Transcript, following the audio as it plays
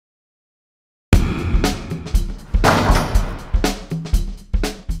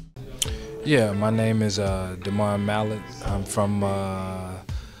Yeah, my name is Demond Mallet. I'm from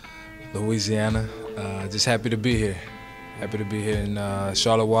Louisiana. Just happy to be here. Happy to be here in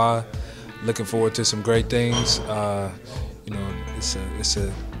Charleroi. Looking forward to some great things. You know, it's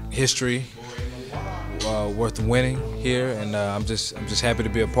a history worth winning here, and I'm just happy to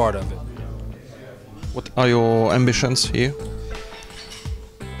be a part of it. What are your ambitions here?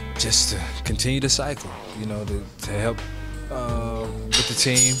 Just to continue the cycle. You know, to help with the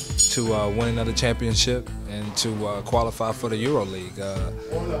team to win another championship and to qualify for the Euro League.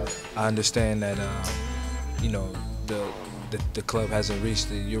 I understand that you know the club hasn't reached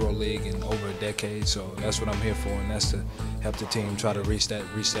the Euro League in over a decade, so that's what I'm here for, and that's to help the team try to reach that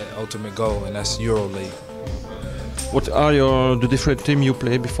ultimate goal, and that's Euro League. What are the different teams you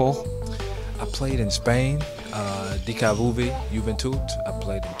played before? I played in Spain, DKV, Juventus. I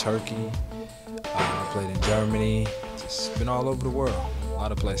played in Turkey. I played in Germany. Just been all over the world, a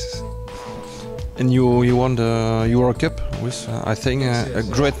lot of places. And you won the Euro Cup, which I think a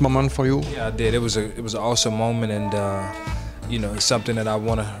great moment for you. Yeah, I did. It was an awesome moment, and you know, it's something that I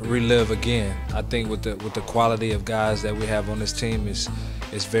want to relive again. I think with the quality of guys that we have on this team is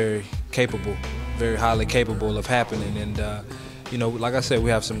very capable, very highly capable of happening. And you know, like I said, we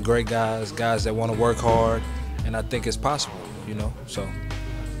have some great guys that want to work hard, and I think it's possible. You know, so.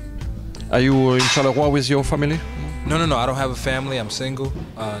 Are you in Charleroi with your family? No, I don't have a family. I'm single,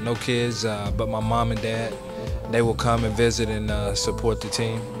 no kids, but my mom and dad, they will come and visit and support the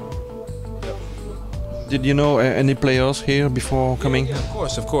team. Yep. Did you know any players here before coming? Yeah,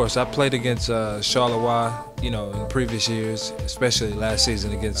 of course. I played against Charleroi, you know, in previous years, especially last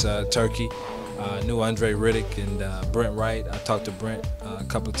season against Turkey. I knew Andre Riddick and Brent Wright. I talked to Brent a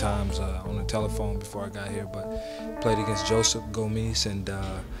couple of times on the telephone before I got here, but played against Joseph Gomes and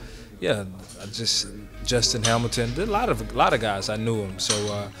yeah, Justin Hamilton. There a lot of guys I knew them.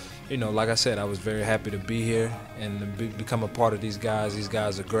 So you know, like I said, I was very happy to be here and become a part of these guys. These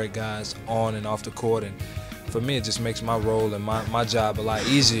guys are great guys on and off the court, and for me, it just makes my role and my job a lot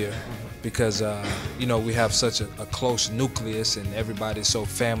easier because you know, we have such a close nucleus and everybody's so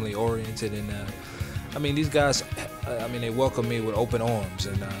family oriented. And I mean, these guys, I mean, they welcome me with open arms,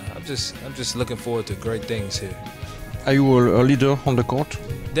 and I'm just looking forward to great things here. Are you a leader on the court?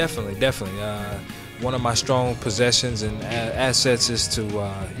 Definitely. One of my strong possessions and assets is to,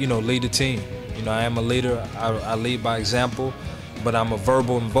 you know, lead the team. You know, I am a leader. I lead by example, but I'm a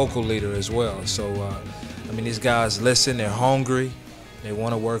verbal and vocal leader as well. So, I mean, these guys listen. They're hungry. They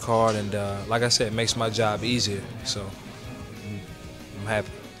want to work hard, and like I said, it makes my job easier. So, I'm happy.